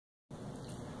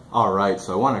Alright,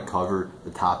 so I want to cover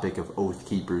the topic of Oath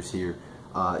Keepers here.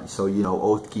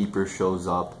 Oath Keeper shows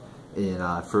up in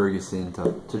Ferguson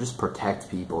to just protect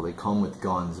people. They come with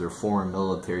guns. They're former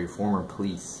military, former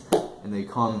police. And they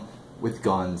come with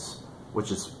guns, which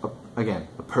is, again,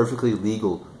 a perfectly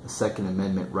legal Second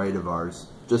Amendment right of ours,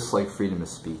 just like freedom of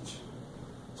speech.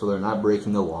 So they're not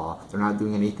breaking the law. They're not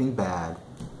doing anything bad.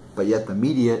 But yet the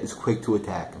media is quick to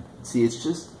attack them. See, it's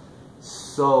just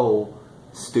so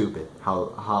stupid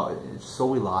how it's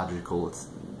so illogical. It's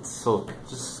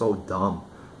just so dumb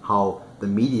how the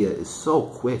media is so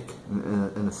quick,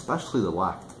 and especially the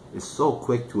left is so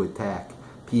quick to attack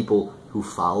people who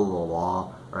follow the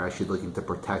law, are actually looking to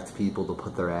protect people, to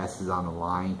put their asses on the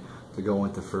line, to go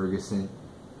into Ferguson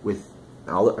with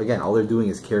all they're doing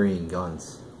is carrying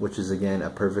guns, which is again a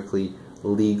perfectly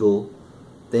legal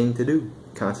thing to do,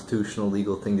 constitutional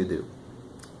legal thing to do.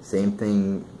 Same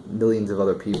thing millions of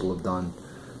other people have done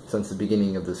since the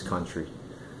beginning of this country.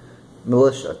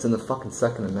 Militia, it's in the fucking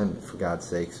Second Amendment, for God's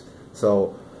sakes.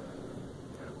 So,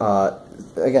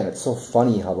 again, it's so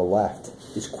funny how the left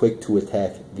is quick to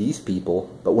attack these people,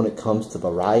 but when it comes to the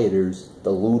rioters, the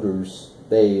looters,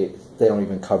 they don't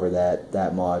even cover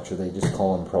that much, or they just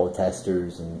call them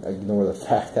protesters and ignore the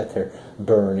fact that they're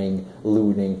burning,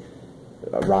 looting,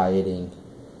 rioting.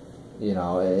 You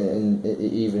know, and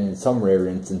even in some rare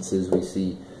instances, we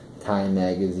see Time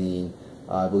magazine,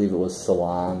 I believe it was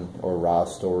Salon or Raw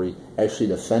Story, actually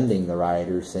defending the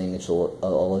rioters, saying it's a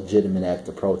legitimate act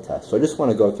of protest. So I just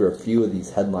want to go through a few of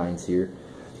these headlines here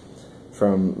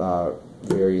from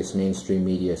various mainstream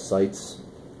media sites.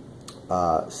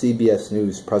 CBS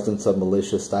News, presence of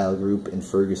militia-style group in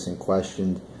Ferguson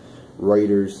questioned.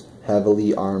 Reuters,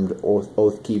 heavily armed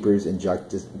Oath Keepers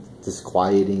inject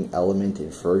disquieting element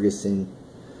in Ferguson.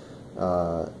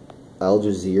 Al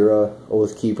Jazeera,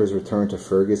 Oath Keepers return to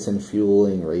Ferguson,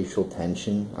 fueling racial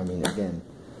tension. I mean, again,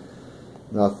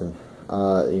 nothing,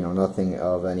 nothing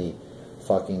of any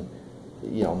fucking,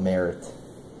 merit.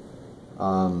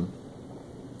 Let's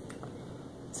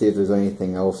see if there's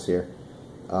anything else here.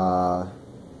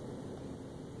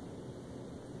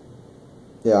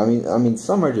 Yeah, I mean,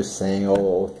 some are just saying, oh,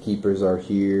 Oath Keepers are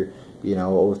here,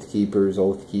 Oath Keepers,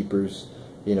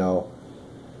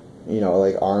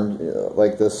 like armed,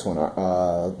 like this one.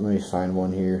 Let me find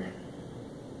one here.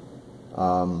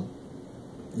 Like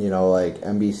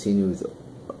NBC News.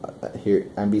 Here,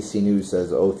 NBC News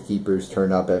says Oath Keepers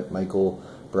turn up at Michael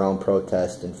Brown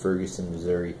protest in Ferguson,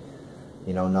 Missouri.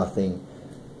 Nothing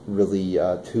really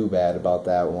too bad about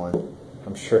that one.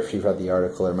 I'm sure if you read the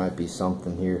article, there might be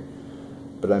something here.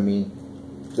 But I mean,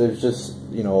 there's just,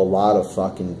 a lot of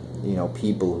fucking,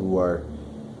 people who are,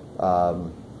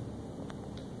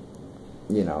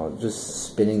 just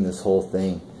spinning this whole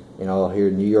thing. Here,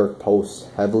 New York Post,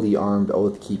 heavily armed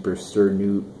Oath Keepers stir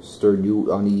new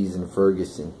unease in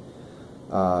Ferguson.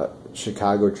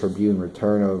 Chicago Tribune,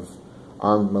 return of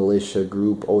armed militia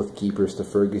group Oath Keepers to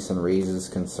Ferguson raises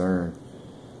concern.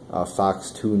 Fox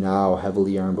 2 Now,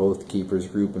 heavily armed Oath Keepers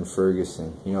group in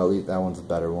Ferguson. At least that one's a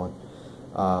better one.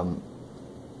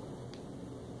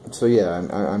 So yeah,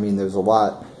 I mean, there's a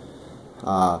lot.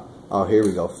 Oh, here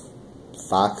we go.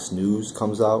 Fox News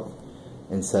comes out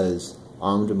and says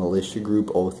armed militia group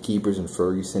Oath Keepers in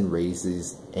Ferguson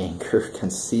raises anger.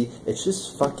 Can see, it's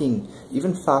just fucking,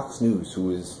 even Fox News,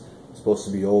 who is supposed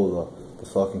to be the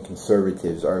fucking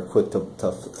conservatives, are quick to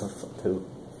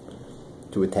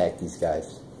attack these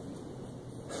guys.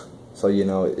 So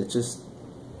it's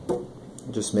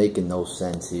just making no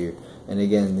sense here. And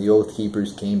again, the Oath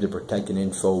Keepers came to protect an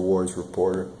InfoWars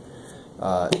reporter.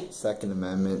 Second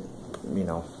Amendment,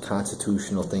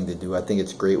 constitutional thing to do. I think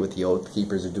it's great what the Oath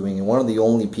Keepers are doing. And one of the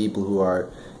only people who are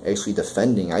actually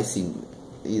defending, I see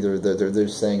either they're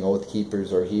saying Oath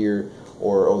Keepers are here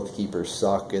or Oath Keepers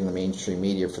suck in the mainstream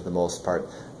media for the most part.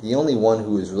 The only one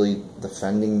who is really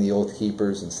defending the Oath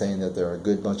Keepers and saying that they're a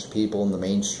good bunch of people in the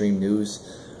mainstream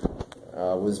news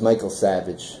was Michael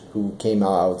Savage, who came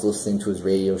out. I was listening to his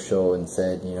radio show and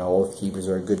said, Oath Keepers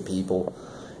are good people.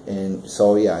 And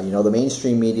so, yeah, the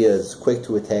mainstream media is quick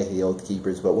to attack the Oath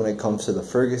Keepers, but when it comes to the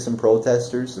Ferguson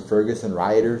protesters, the Ferguson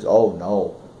rioters, oh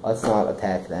no, let's not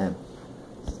attack them.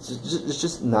 It's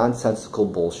just nonsensical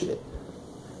bullshit.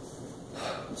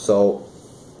 So,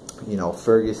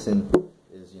 Ferguson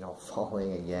is,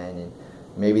 falling again, and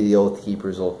maybe the Oath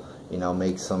Keepers will,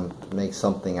 make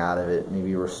something out of it,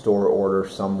 maybe restore order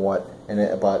somewhat.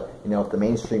 But if the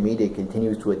mainstream media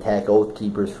continues to attack Oath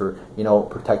Keepers for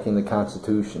protecting the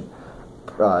Constitution,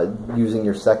 using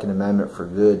your Second Amendment for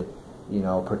good,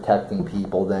 protecting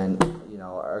people, then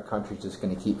our country's just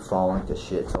going to keep falling to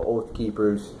shit. So Oath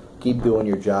Keepers, keep doing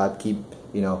your job, keep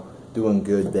doing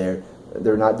good there.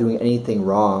 They're not doing anything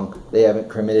wrong. They haven't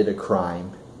committed a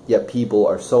crime. Yet people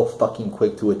are so fucking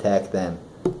quick to attack them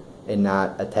and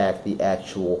not attack the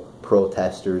actual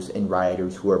protesters and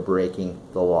rioters who are breaking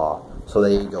the law. So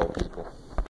there you go, people.